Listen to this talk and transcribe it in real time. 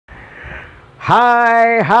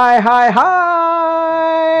Hi! Hi! Hi!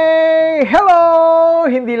 Hi! Hello!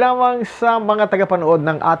 Hindi lamang sa mga tagapanood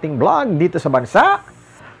ng ating vlog dito sa bansa,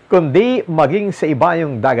 kundi maging sa iba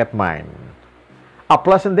yung dagat man. A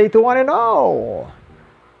pleasant day to one and all!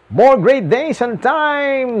 More great days and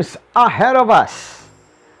times ahead of us!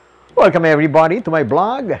 Welcome everybody to my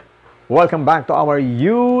vlog. Welcome back to our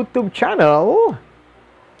YouTube channel.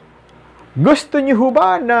 Gusto niyo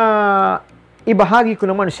ba na ibahagi ko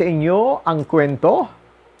naman sa inyo ang kwento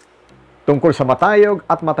tungkol sa matayog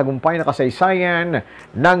at matagumpay na kasaysayan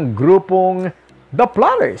ng grupong The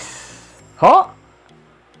Platters? Ho?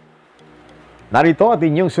 Narito at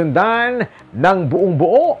inyong sundan ng buong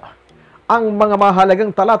buo ang mga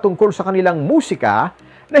mahalagang tala tungkol sa kanilang musika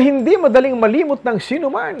na hindi madaling malimot ng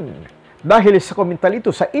sinuman dahil sa komental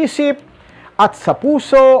ito sa isip at sa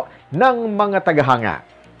puso ng mga tagahanga.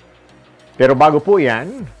 Pero bago po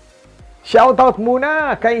yan, shoutout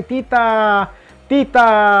muna kay Tita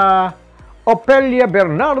Opelia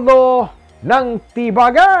Bernardo ng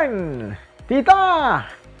Tibagan. Tita,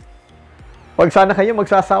 wag sana kayo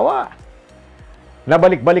magsasawa.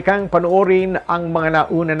 Nabalik-balikang panoorin ang mga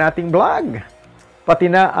nauna nating vlog. Pati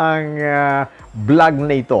na ang vlog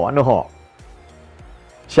na ito. Ano ho?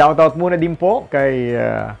 Shoutout muna din po kay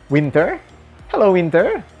Winter. Hello,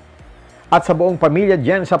 Winter. At sa buong pamilya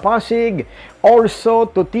dyan sa Pasig, also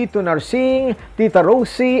to Tito Narsing, Tita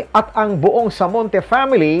Rosie, at ang buong Samonte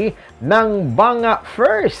family ng Banga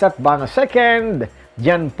First at Banga Second,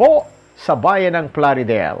 dyan po sa bayan ng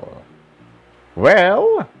Plaridel.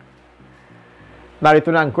 Well, narito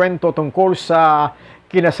na ang kwento tungkol sa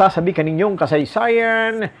kinasasabikan ninyong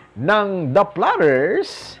kasaysayan ng The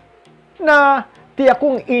Platters na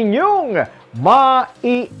tiyakong inyong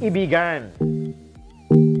maiibigan.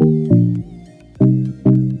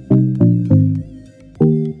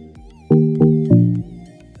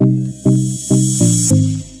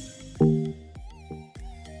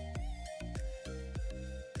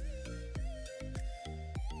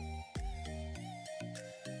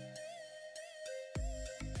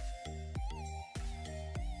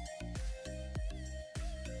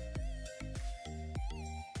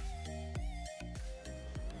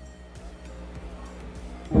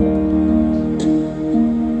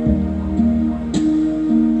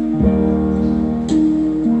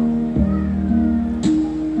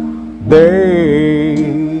 They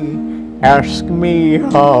ask me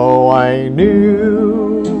how I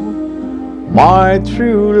knew my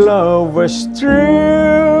true love was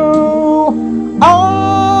true. Oh,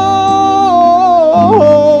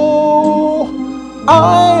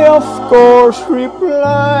 I of course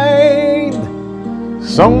replied,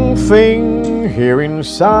 something here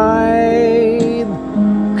inside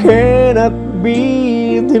cannot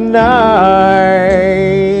be denied.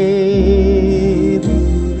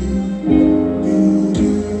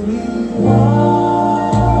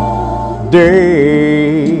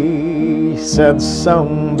 They said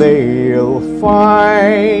someday you'll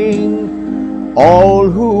find all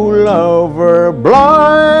who love are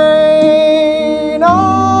blind.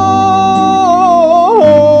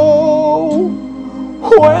 Oh,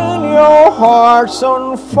 when your heart's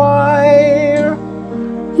on fire,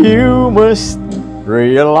 you must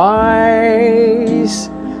realize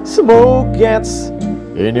smoke gets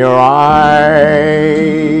in your eyes.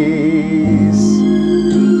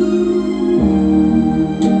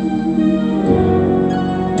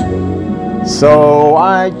 So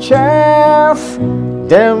I chaff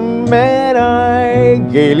them and I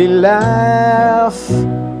gaily laugh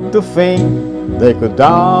to think they could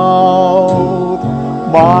doubt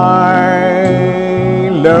my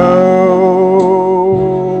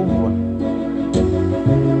love.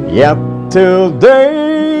 Yet till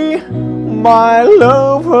day my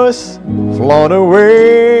love has flown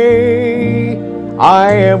away.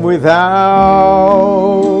 I am without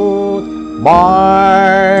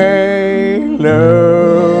my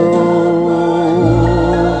love.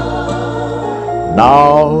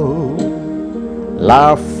 Now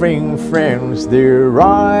laughing friends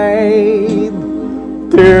deride,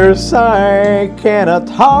 tears I cannot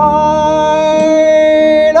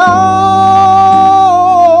hide.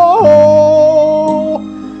 Oh,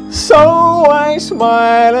 so I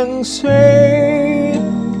smile and say,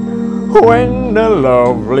 when the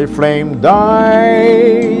lovely flame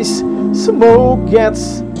dies, smoke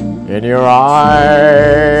gets in your eyes.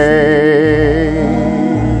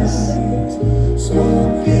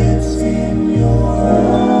 Smoke gets in your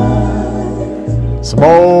eyes.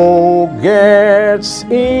 Smoke gets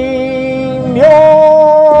in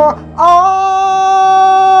your eyes.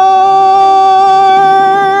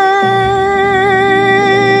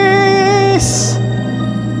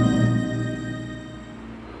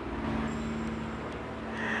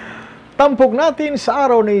 Tampok natin sa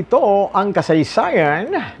araw na ito ang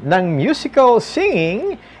kasaysayan ng musical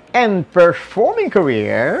singing and performing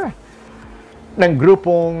career ng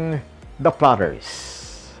grupong The Platters.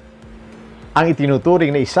 Ang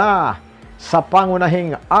itinuturing na isa sa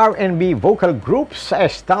pangunahing R&B vocal group sa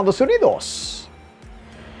Estados Unidos.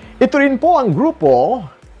 Ito rin po ang grupo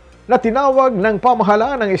na tinawag ng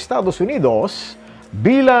pamahalaan ng Estados Unidos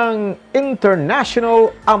bilang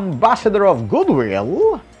International Ambassador of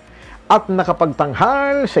Goodwill at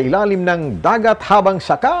nakapagtanghal sa ilalim ng dagat habang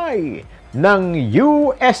sakay ng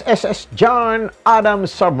USS John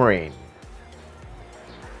Adams Submarine.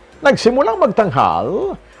 Nagsimulang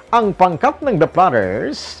magtanghal ang pangkat ng The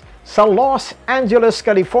Platters sa Los Angeles,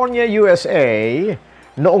 California, USA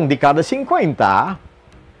noong dekada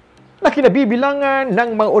 50 na kinabibilangan ng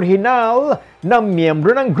mga orihinal na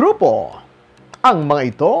miyembro ng grupo. Ang mga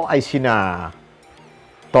ito ay sina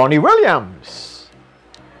Tony Williams,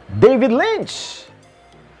 David Lynch,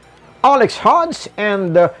 Alex Hodge,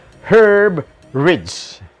 and Herb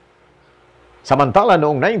Ridge. Samantala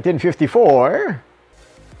noong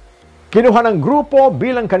 1954, kinuha ng grupo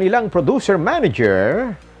bilang kanilang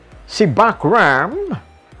producer-manager si Buck Ram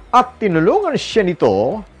at tinulungan siya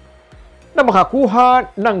nito na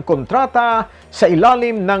makakuha ng kontrata sa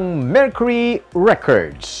ilalim ng Mercury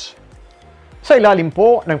Records. Sa ilalim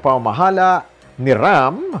po ng pamamahala ni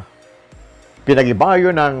Ram,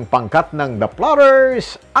 pinag-ibayo ng pangkat ng The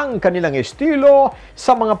Platters ang kanilang estilo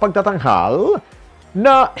sa mga pagtatanghal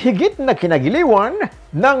na higit na kinagiliwan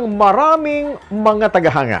ng maraming mga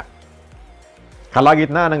tagahanga.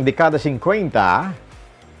 Kalagitnaan ng dekada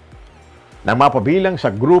 50, nang mapabilang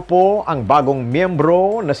sa grupo ang bagong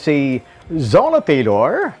miyembro na si Zola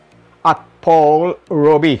Taylor at Paul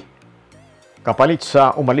Roby, kapalit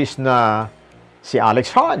sa umalis na si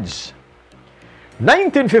Alex Hodge.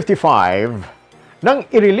 1955, nang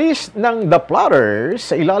i-release ng The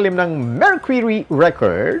Platters sa ilalim ng Mercury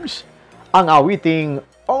Records ang awiting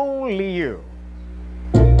Only You.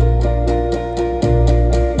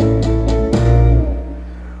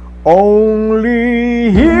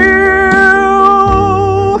 Only you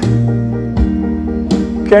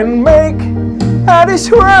can make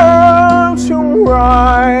this world seem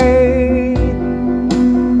right.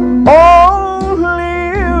 Only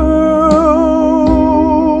you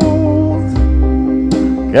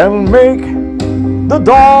can make the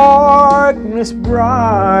darkness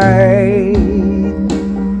bright.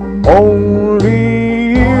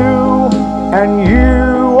 Only you and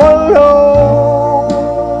you alone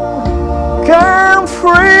can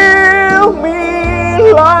thrill me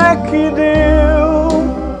like you do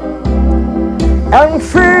and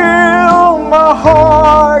fill my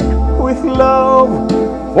heart with love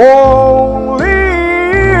for only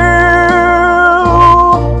you.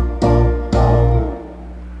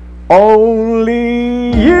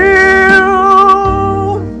 Only you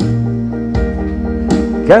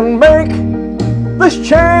can make this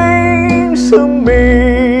change to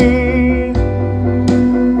me,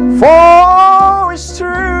 for it's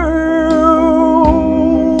true,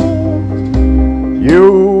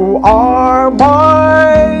 you are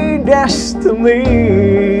my destiny.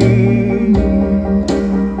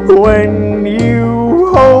 When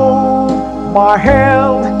you hold my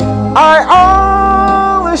hand, I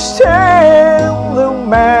understand the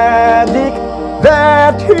magic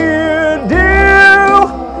that you do.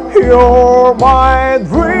 You're my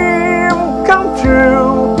dream come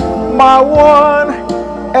true, my one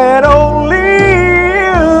and only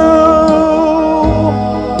you.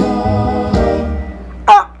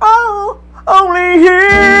 Only you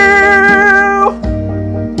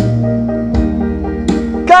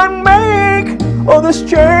can make all this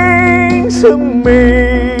change to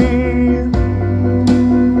me,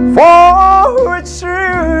 for it's true,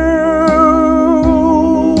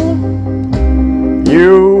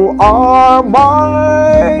 you are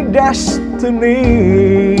my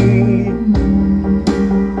destiny.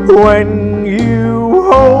 When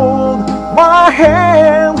you hold my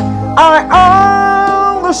hand, I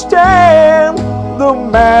understand the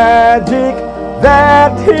magic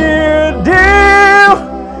that you do.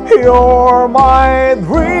 You're my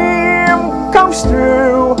dream comes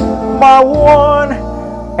true, my one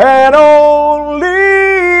and only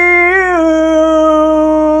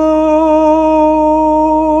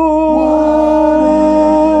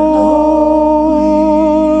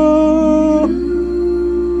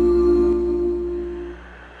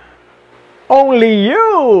Only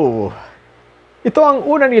You. Ito ang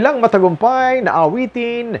una nilang matagumpay na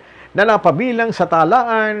awitin na napabilang sa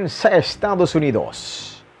talaan sa Estados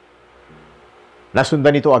Unidos.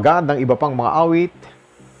 Nasundan nito agad ng iba pang mga awit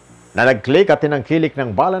na nag-click at tinangkilik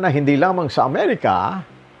ng bala na hindi lamang sa Amerika,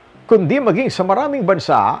 kundi maging sa maraming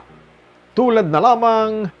bansa tulad na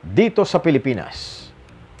lamang dito sa Pilipinas.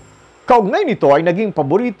 Kaugnay nito ay naging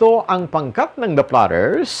paborito ang pangkat ng The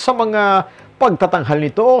Platters sa mga pagtatanghal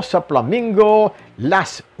nito sa Flamingo,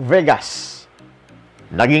 Las Vegas.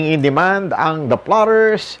 Naging in demand ang The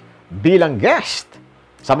Platters bilang guest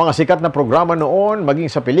sa mga sikat na programa noon, maging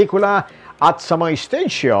sa pelikula at sa mga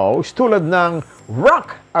stage shows tulad ng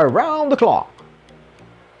Rock Around the Clock.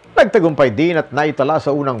 Nagtagumpay din at naitala sa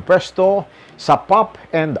unang pwesto sa pop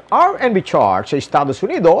and R&B chart sa Estados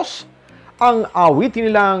Unidos ang awitin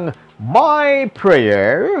nilang My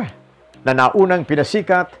Prayer na naunang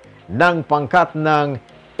pinasikat ng pangkat ng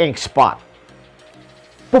Ink Spot.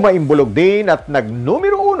 Pumaimbulog din at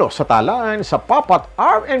nag-numero 1 sa talaan sa pop at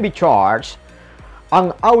R&B charts ang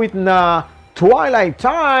awit na Twilight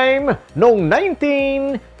Time noong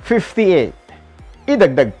 1958.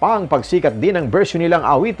 Idagdag pa ang pagsikat din ng version nilang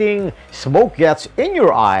awiting Smoke Gets in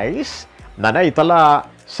Your Eyes na naitala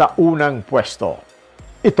sa unang pwesto.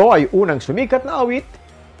 Ito ay unang sumikat na awit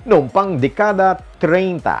noong pang dekada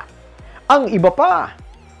 30. Ang iba pa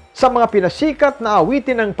sa mga pinasikat na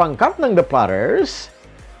awitin ng pangkat ng The Platters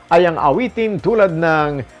ay ang awitin tulad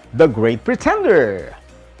ng The Great Pretender,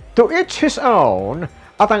 To Each His Own,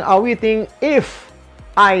 at ang awiting If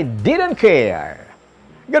I Didn't Care.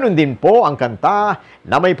 Ganon din po ang kanta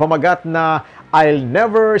na may pamagat na I'll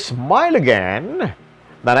Never Smile Again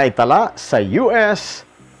na naitala sa US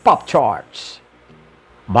pop charts.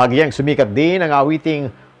 Bahagyang sumikat din ang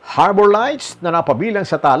awiting Harbor Lights na napabilang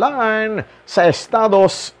sa talaan sa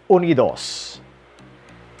Estados Unidos.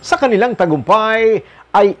 Sa kanilang tagumpay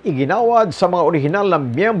ay iginawad sa mga orihinal na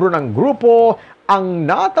miyembro ng grupo ang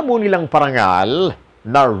natamo nilang parangal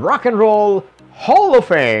na Rock and Roll Hall of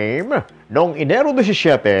Fame noong Enero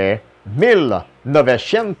 17,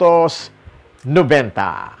 1990.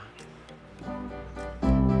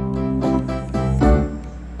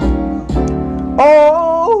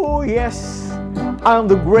 Oh yes, I'm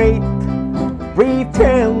the great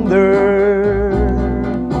pretender,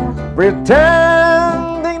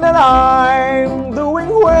 pretending that I'm doing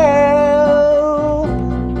well.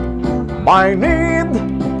 My need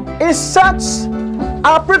is such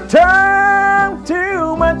I pretend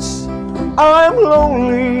too much. I'm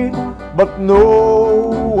lonely, but no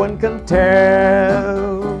one can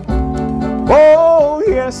tell. Oh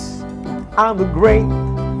yes, I'm the great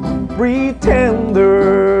pretender.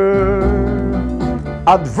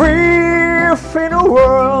 I'd live in a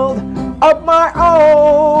world of my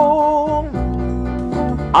own.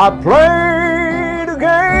 I play the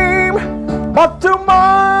game, but to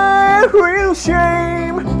my real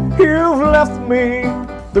shame, you've left me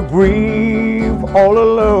to grieve all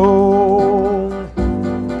alone.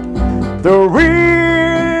 The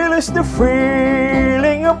real is the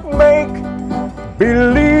feeling of make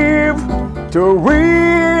believe. The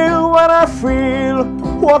real what I feel,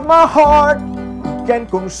 what my heart can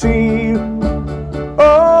conceal.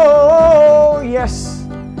 Oh yes,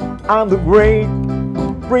 I'm the great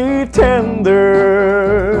pretender,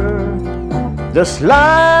 just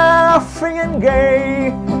laughing and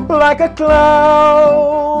gay like a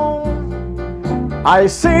clown. I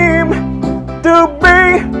seem to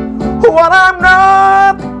be what I'm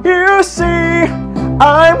not. You see,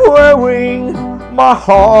 I'm wearing my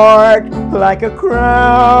heart like a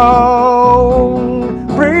crown,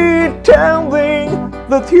 pretending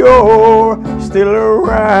that you're still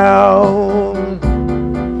around.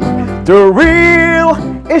 The real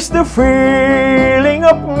is the feeling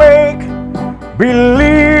of make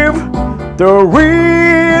believe. The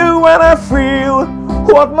real when I feel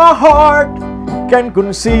what my heart can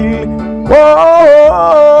conceal.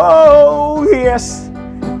 Oh yes,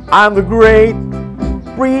 I'm the great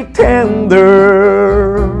pretender,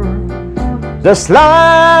 just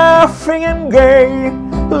laughing and gay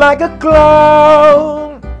like a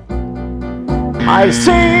clown. I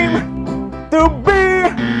seem to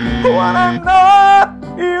be what I'm not.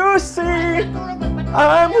 You see,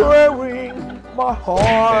 I'm wearing my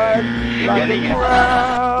heart like a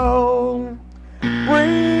crown,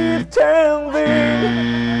 pretending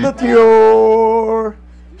that you're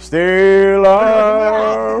still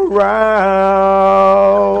around.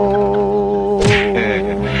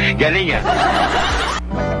 Galing yan.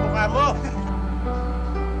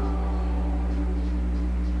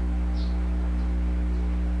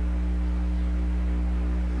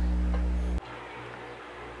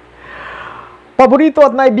 Paborito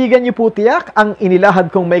at naibigan niyo po tiyak ang inilahad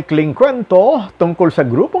kong maikling kwento tungkol sa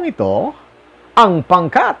grupong ito, ang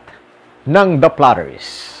pangkat ng The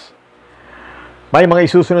Platters. May mga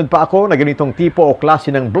isusunod pa ako na ganitong tipo o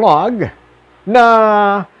klase ng vlog na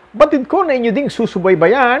batid ko na inyo ding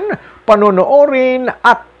susubaybayan, panonoorin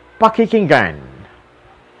at pakikinggan.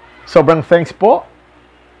 Sobrang thanks po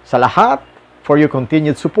sa lahat for your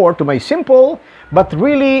continued support to my simple but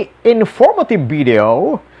really informative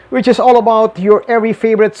video which is all about your every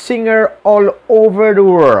favorite singer all over the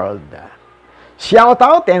world. Shout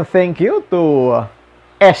out and thank you to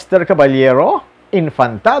Esther Caballero,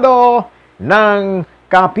 Infantado ng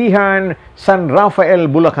Kapihan, San Rafael,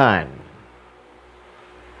 Bulacan.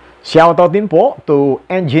 Shout out din po to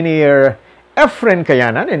Engineer Efren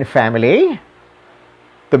Kayanan and family,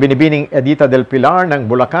 to Binibining Edita del Pilar ng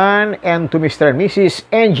Bulacan, and to Mr. and Mrs.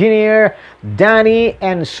 Engineer Danny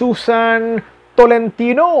and Susan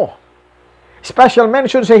Tolentino. Special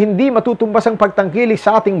mention sa hindi matutumbas ang pagtangkilik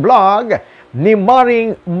sa ating vlog ni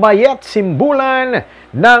Maring Mayet Simbulan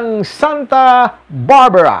ng Santa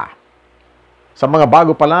Barbara. Sa mga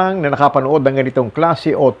bago pa lang na nakapanood ng ganitong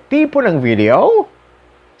klase o tipo ng video,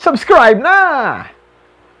 subscribe na!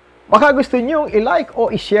 Baka gusto niyong i-like o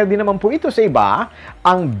i-share din naman po ito sa iba.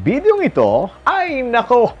 Ang video ito ay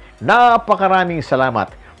nako, napakaraming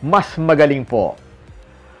salamat. Mas magaling po.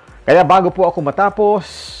 Kaya bago po ako matapos,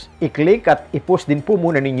 i-click at i-push din po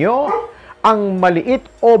muna ninyo ang maliit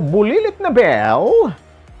o bulilit na bell,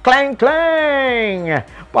 clang clang,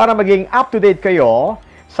 para maging up-to-date kayo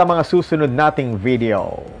sa mga susunod nating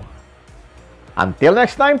video. Until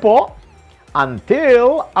next time po,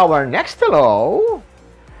 until our next hello,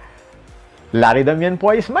 Larry Damian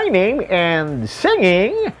po is my name, and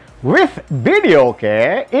singing with video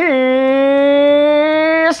is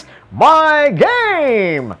my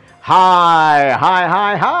game! Hi, hi,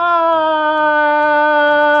 hi, hi!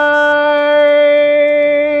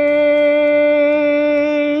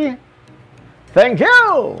 Thank you!